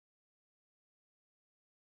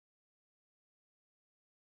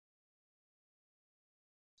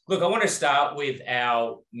Look, I want to start with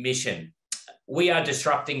our mission. We are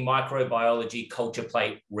disrupting microbiology culture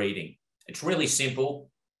plate reading. It's really simple.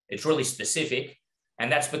 It's really specific.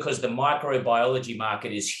 And that's because the microbiology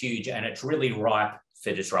market is huge and it's really ripe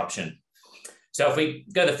for disruption. So if we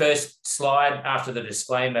go to the first slide after the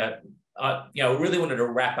disclaimer, really wanted to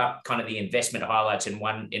wrap up kind of the investment highlights in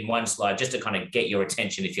one slide, just to kind of get your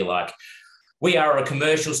attention, if you like. We are a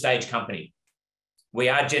commercial stage company. We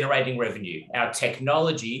are generating revenue. Our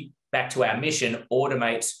technology, back to our mission,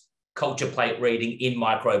 automates culture plate reading in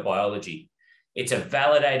microbiology. It's a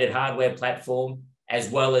validated hardware platform as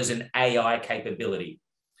well as an AI capability.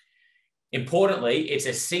 Importantly, it's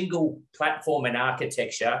a single platform and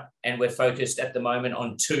architecture, and we're focused at the moment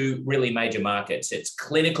on two really major markets. It's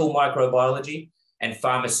clinical microbiology and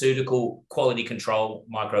pharmaceutical quality control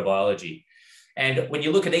microbiology. And when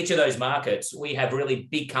you look at each of those markets, we have really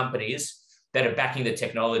big companies that are backing the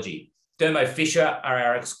technology. Thermo Fisher are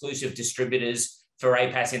our exclusive distributors for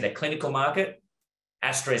APAS in the clinical market.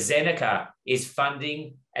 AstraZeneca is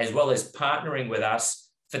funding as well as partnering with us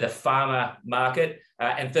for the pharma market,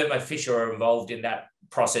 and Thermo Fisher are involved in that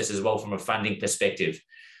process as well from a funding perspective.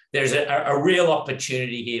 There's a real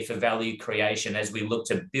opportunity here for value creation as we look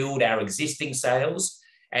to build our existing sales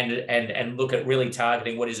and look at really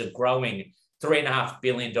targeting what is a growing $3.5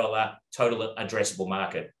 billion total addressable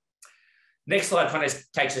market. Next slide kind of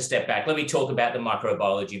takes a step back. Let me talk about the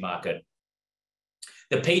microbiology market.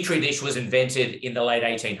 The Petri dish was invented in the late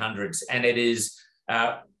 1800s, and it is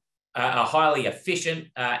a highly efficient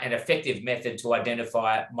and effective method to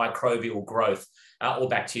identify microbial growth or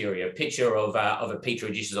bacteria. A picture of a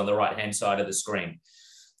Petri dish is on the right-hand side of the screen.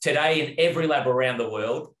 Today, in every lab around the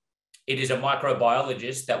world, it is a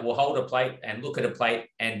microbiologist that will hold a plate and look at a plate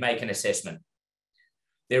and make an assessment.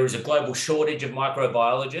 There is a global shortage of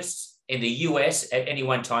microbiologists. In the US, at any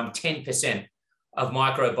one time, 10% of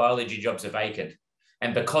microbiology jobs are vacant.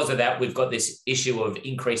 And because of that, we've got this issue of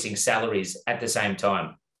increasing salaries at the same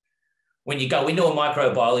time. When you go into a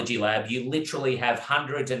microbiology lab, you literally have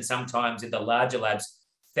hundreds, and sometimes in the larger labs,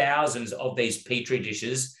 thousands of these Petri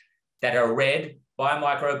dishes that are read by a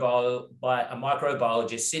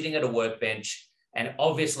microbiologist sitting at a workbench. And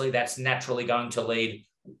obviously that's naturally going to lead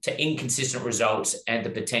to inconsistent results and the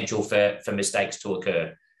potential for mistakes to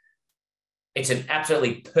occur. It's an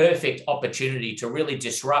absolutely perfect opportunity to really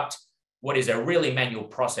disrupt what is a really manual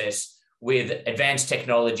process with advanced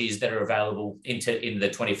technologies that are available in the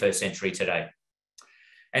 21st century today.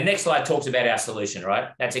 And next slide talks about our solution, right?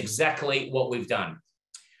 That's exactly what we've done.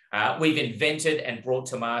 We've invented and brought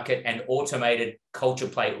to market an automated culture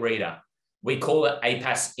plate reader. We call it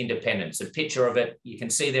APAS Independence. A picture of it, you can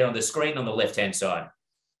see there on the screen on the left-hand side.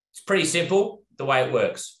 It's pretty simple, the way it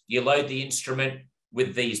works. You load the instrument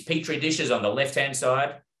with these Petri dishes on the left-hand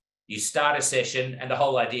side, you start a session, and the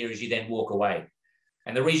whole idea is you then walk away.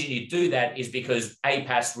 And the reason you do that is because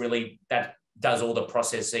APAS really does all the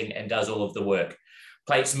processing and does all of the work.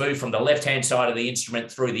 Plates move from the left-hand side of the instrument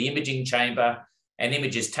through the imaging chamber, an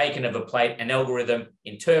image is taken of a plate, an algorithm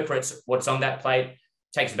interprets what's on that plate,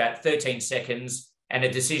 takes about 13 seconds, and a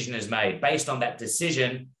decision is made. Based on that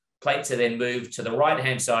decision, plates are then moved to the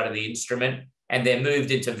right-hand side of the instrument, and they're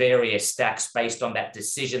moved into various stacks based on that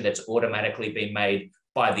decision that's automatically been made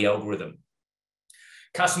by the algorithm.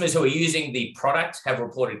 Customers who are using the product have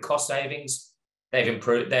reported cost savings.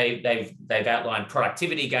 They've outlined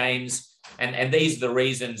productivity gains, and these are the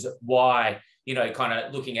reasons why, kind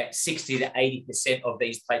of looking at 60 to 80% of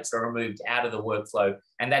these plates are removed out of the workflow,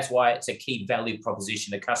 and that's why it's a key value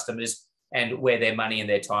proposition to customers and where their money and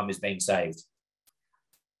their time is being saved.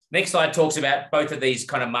 Next slide talks about both of these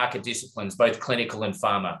kind of market disciplines, both clinical and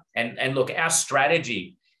pharma. And look, our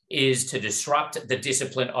strategy is to disrupt the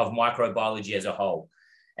discipline of microbiology as a whole.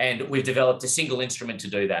 And we've developed a single instrument to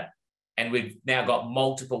do that. And we've now got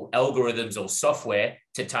multiple algorithms or software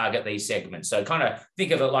to target these segments. So kind of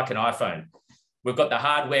think of it like an iPhone. We've got the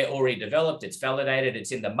hardware already developed, it's validated,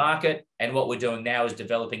 it's in the market. And what we're doing now is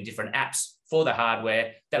developing different apps for the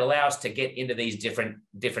hardware that allow us to get into these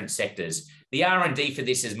different sectors. The R&D for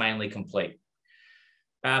this is mainly complete.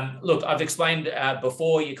 Look, I've explained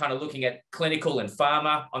before, you're kind of looking at clinical and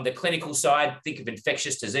pharma. On the clinical side, think of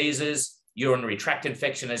infectious diseases, urinary tract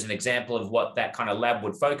infection as an example of what that kind of lab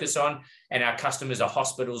would focus on. And our customers are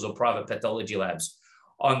hospitals or private pathology labs.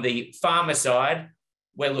 On the pharma side,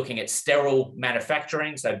 we're looking at sterile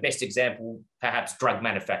manufacturing. So best example, perhaps drug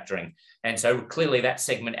manufacturing. And so clearly that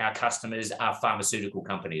segment, our customers are pharmaceutical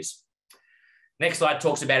companies. Next slide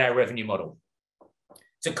talks about our revenue model.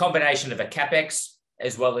 It's a combination of a CapEx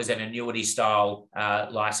as well as an annuity style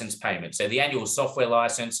license payment. So the annual software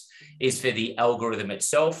license is for the algorithm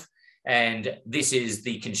itself. and this is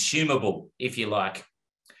the consumable, if you like.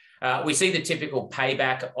 We see the typical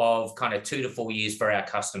payback of kind of 2 to 4 years for our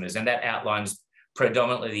customers, and that outlines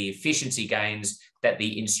predominantly the efficiency gains that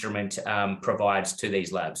the instrument provides to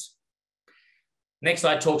these labs. Next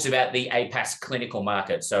slide talks about the APAS clinical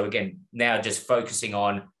market. So again, now just focusing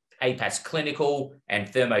on APAS clinical, and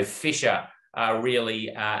Thermo Fisher are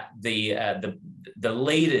really the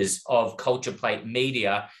leaders of culture plate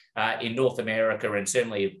media in North America, and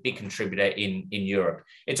certainly a big contributor in Europe.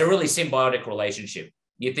 It's a really symbiotic relationship.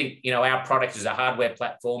 You think, our product is a hardware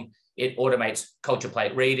platform, it automates culture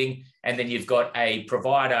plate reading, and then you've got a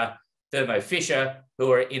provider, Thermo Fisher,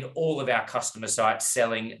 who are in all of our customer sites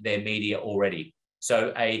selling their media already.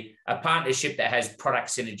 So a partnership that has product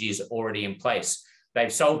synergies already in place.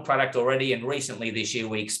 They've sold product already, and recently this year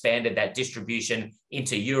we expanded that distribution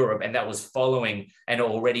into Europe, and that was following an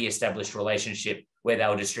already established relationship where they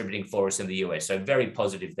were distributing for us in the US. So very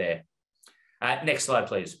positive there. Next slide,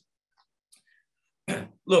 please.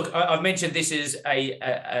 Look, I've mentioned this is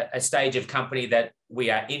a stage of company that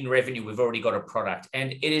we are in revenue. We've already got a product,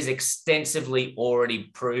 and it is extensively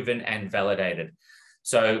already proven and validated.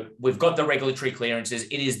 So we've got the regulatory clearances.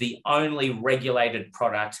 It is the only regulated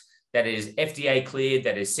product that is FDA cleared,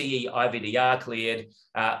 that is CE IVDR cleared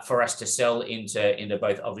for us to sell into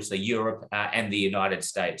both obviously Europe and the United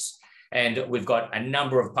States. And we've got a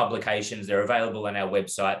number of publications, they're available on our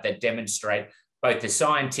website, that demonstrate both the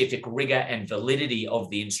scientific rigor and validity of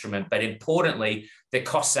the instrument, but importantly, the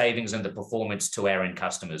cost savings and the performance to our end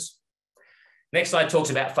customers. Next slide talks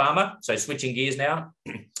about pharma. So switching gears now.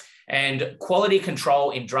 And quality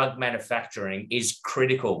control in drug manufacturing is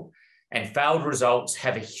critical, and failed results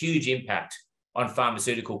have a huge impact on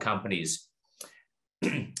pharmaceutical companies.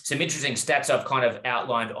 Some interesting stats I've kind of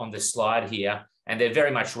outlined on the slide here, and they're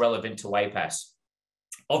very much relevant to APAS.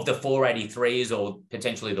 Of the 483s, or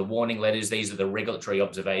potentially the warning letters, these are the regulatory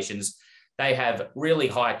observations. They have really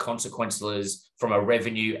high consequences from a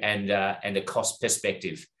revenue and a cost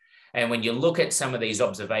perspective. And when you look at some of these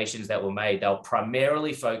observations that were made, they're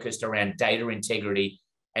primarily focused around data integrity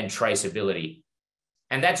and traceability.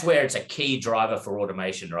 And that's where it's a key driver for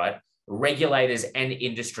automation, right? Regulators and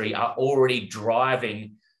industry are already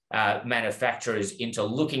driving manufacturers into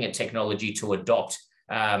looking at technology to adopt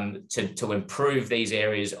to improve these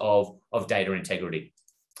areas of data integrity.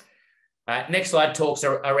 Next slide talks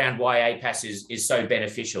around why APAS is so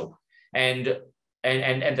beneficial. And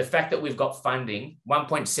the fact that we've got funding,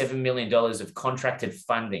 $1.7 million of contracted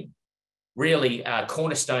funding, really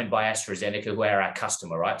cornerstoned by AstraZeneca, who are our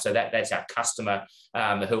customer, right? So that's our customer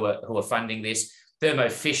who are funding this. Thermo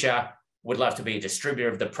Fisher would love to be a distributor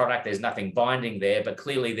of the product. There's nothing binding there, but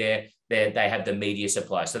clearly they have the media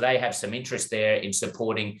supply. So they have some interest there in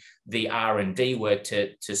supporting the R&D work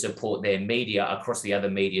to support their media across the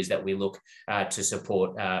other medias that we look to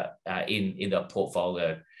support in the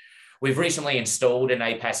portfolio. We've recently installed an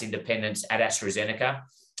APAS Independence at AstraZeneca,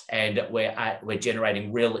 and we're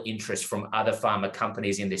generating real interest from other pharma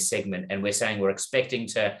companies in this segment. And we're saying we're expecting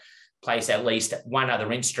to place at least one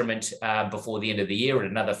other instrument before the end of the year at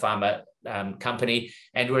another pharma company,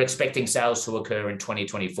 and we're expecting sales to occur in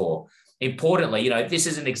 2024. Importantly, this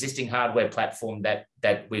is an existing hardware platform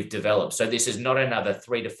that we've developed. So this is not another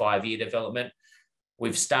 3 to 5 year development.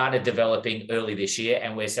 We've started developing early this year,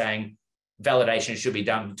 and we're saying validation should be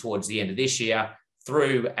done towards the end of this year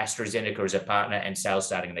through AstraZeneca as a partner, and sales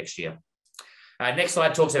starting next year. Next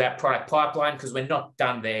slide talks about product pipeline, because we're not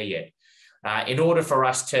done there yet. In order for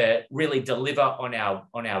us to really deliver on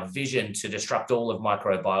our vision to disrupt all of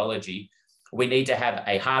microbiology, we need to have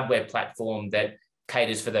a hardware platform that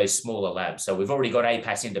caters for those smaller labs. So we've already got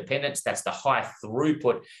APAS Independence. That's the high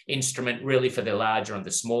throughput instrument really for the larger and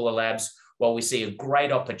the smaller labs, while we see a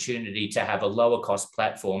great opportunity to have a lower cost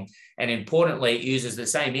platform. And importantly, it uses the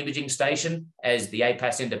same imaging station as the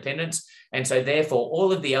APAS Independence. And so therefore,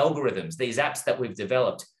 all of the algorithms, these apps that we've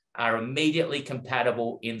developed, are immediately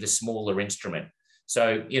compatible in the smaller instrument.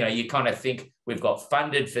 So, you kind of think we've got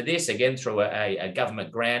funded for this, again, through a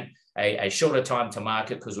government grant, a shorter time to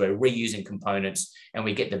market because we're reusing components, and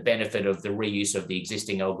we get the benefit of the reuse of the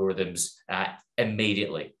existing algorithms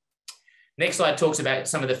immediately. Next slide talks about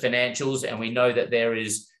some of the financials, and we know that there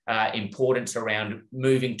is importance around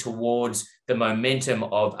moving towards the momentum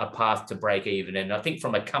of a path to break even. And I think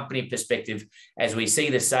from a company perspective, as we see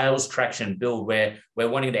the sales traction build, we're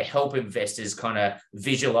wanting to help investors kind of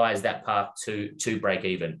visualize that path to break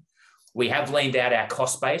even. We have leaned out our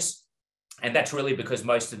cost base, and that's really because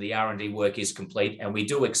most of the R&D work is complete, and we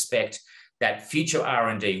do expect that future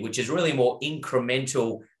R&D, which is really more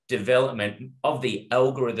incremental development of the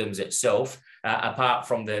algorithms itself, apart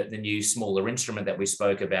from the new smaller instrument that we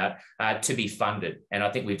spoke about, to be funded. And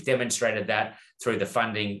I think we've demonstrated that through the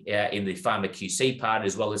funding in the pharma QC part,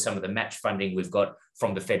 as well as some of the match funding we've got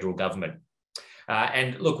from the federal government.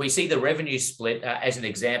 And look, we see the revenue split as an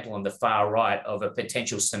example on the far right of a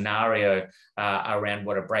potential scenario around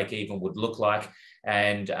what a break even would look like.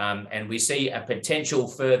 And we see a potential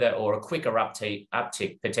further or a quicker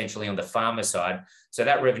uptick potentially on the pharma side. So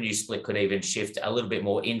that revenue split could even shift a little bit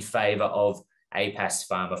more in favor of APAS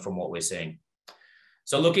pharma from what we're seeing.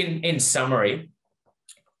 So look, in summary,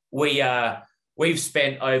 we've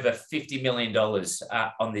spent over $50 million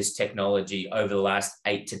on this technology over the last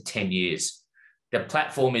 8 to 10 years. The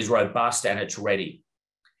platform is robust and it's ready.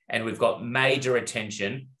 And we've got major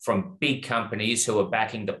attention from big companies who are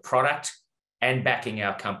backing the product and backing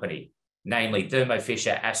our company, namely Thermo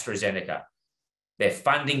Fisher, AstraZeneca. They're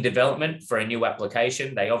funding development for a new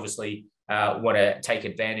application. They obviously want to take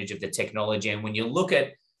advantage of the technology. And when you look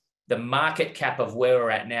at the market cap of where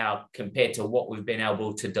we're at now compared to what we've been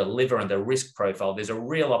able to deliver and the risk profile, there's a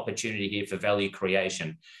real opportunity here for value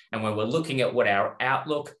creation. And when we're looking at what our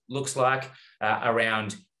outlook looks like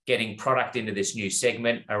around getting product into this new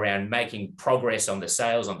segment, around making progress on the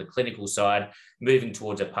sales, on the clinical side, moving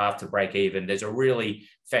towards a path to break even, there's a really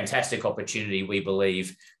fantastic opportunity, we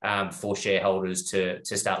believe, for shareholders to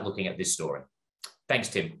start looking at this story. Thanks,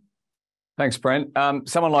 Tim. Thanks, Brent.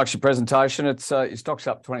 Someone likes your presentation. It's your stock's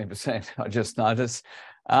up 20%, I just noticed.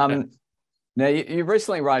 Now, you've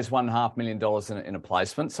recently raised $1.5 million in a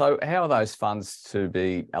placement. So how are those funds to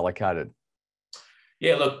be allocated?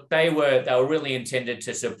 Yeah, look, they were really intended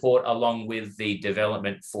to support along with the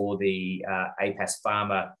development for the APAS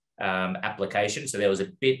Pharma application. So there was a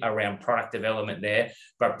bit around product development there,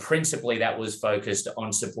 but principally that was focused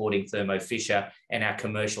on supporting Thermo Fisher and our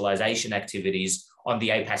commercialization activities on the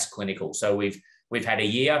APAS clinical. So we've had a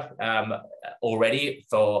year already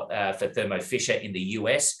for Thermo Fisher in the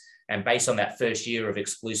US, and based on that first year of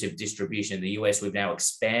exclusive distribution in the US, we've now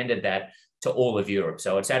expanded that to all of Europe.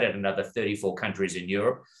 So it's added another 34 countries in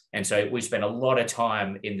Europe. And so we spent a lot of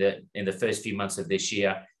time in the first few months of this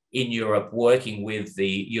year in Europe working with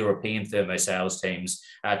the European Thermo sales teams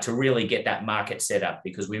to really get that market set up,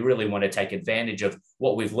 because we really want to take advantage of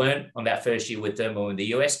what we've learned on that first year with Thermo in the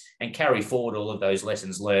US and carry forward all of those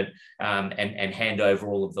lessons learned and hand over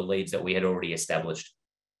all of the leads that we had already established.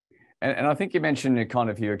 And I think you mentioned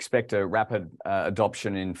you expect a rapid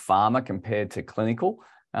adoption in pharma compared to clinical.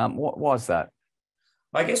 What was that?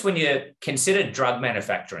 I guess when you consider drug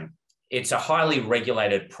manufacturing, it's a highly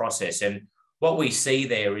regulated process. And what we see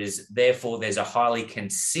there is, therefore, there's a highly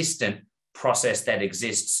consistent process that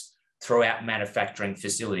exists throughout manufacturing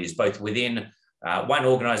facilities, both within one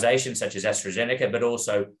organization such as AstraZeneca, but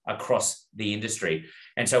also across the industry.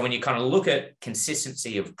 And so when you kind of look at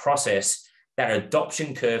consistency of process, that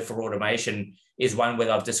adoption curve for automation is one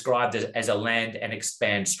where I've described as a land and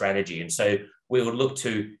expand strategy. And so we would look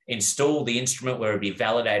to install the instrument where it would be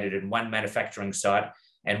validated in one manufacturing site.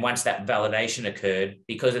 And once that validation occurred,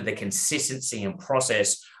 because of the consistency and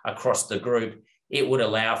process across the group, it would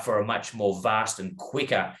allow for a much more vast and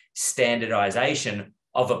quicker standardization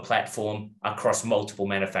of a platform across multiple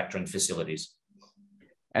manufacturing facilities.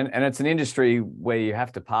 And it's an industry where you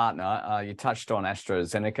have to partner. You touched on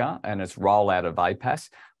AstraZeneca and its rollout of APAS.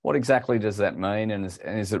 What exactly does that mean? And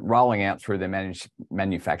is it rolling out through their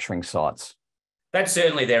manufacturing sites? That's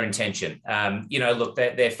certainly their intention. Look,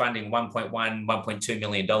 they're funding $1.2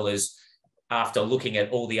 million after looking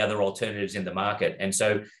at all the other alternatives in the market. And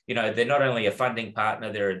so, they're not only a funding partner,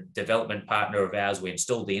 they're a development partner of ours. We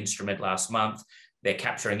installed the instrument last month. They're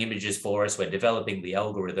capturing images for us. We're developing the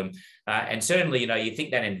algorithm. And certainly, you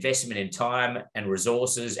think that investment in time and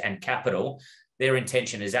resources and capital, their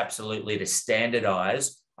intention is absolutely to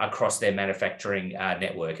standardize across their manufacturing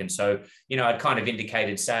network. And so, I'd kind of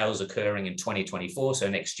indicated sales occurring in 2024, so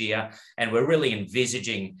next year. And we're really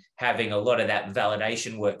envisaging having a lot of that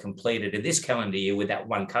validation work completed in this calendar year with that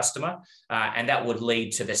one customer. And that would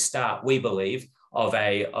lead to the start, we believe, of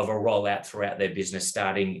a rollout throughout their business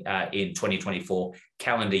starting in 2024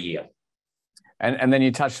 calendar year. And then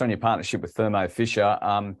you touched on your partnership with Thermo Fisher.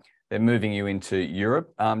 They're moving you into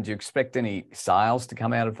Europe. Do you expect any sales to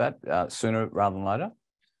come out of that sooner rather than later?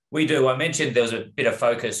 We do. I mentioned there was a bit of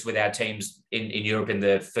focus with our teams in Europe in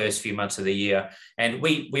the first few months of the year. And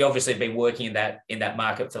we obviously have been working in that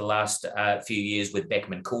market for the last few years with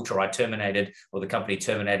Beckman Coulter. The company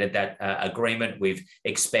terminated that agreement. We've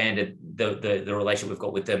expanded the relationship we've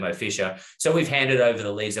got with Thermo Fisher. So we've handed over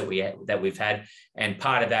the leads that we've had. And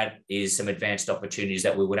part of that is some advanced opportunities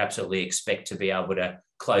that we would absolutely expect to be able to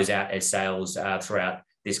close out as sales throughout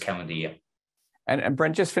this calendar year. And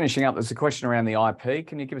Brent, just finishing up, there's a question around the IP.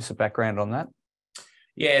 Can you give us a background on that?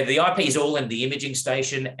 Yeah, the IP is all in the imaging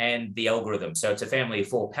station and the algorithm. So it's a family of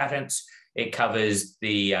 4 patents. It covers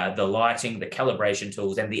the lighting, the calibration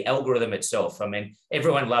tools, and the algorithm itself. I mean,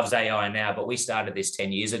 everyone loves AI now, but we started this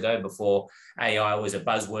 10 years ago before AI was a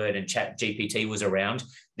buzzword and ChatGPT was around.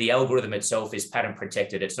 The algorithm itself is patent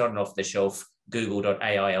protected. It's not an off-the-shelf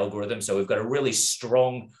Google.ai algorithm. So we've got a really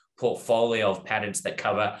strong portfolio of patents that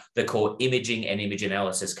cover the core imaging and image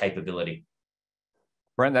analysis capability.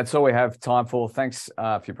 Brent, that's all we have time for. Thanks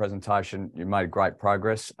for your presentation. You made great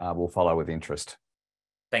progress. We'll follow with interest.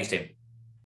 Thanks, Tim.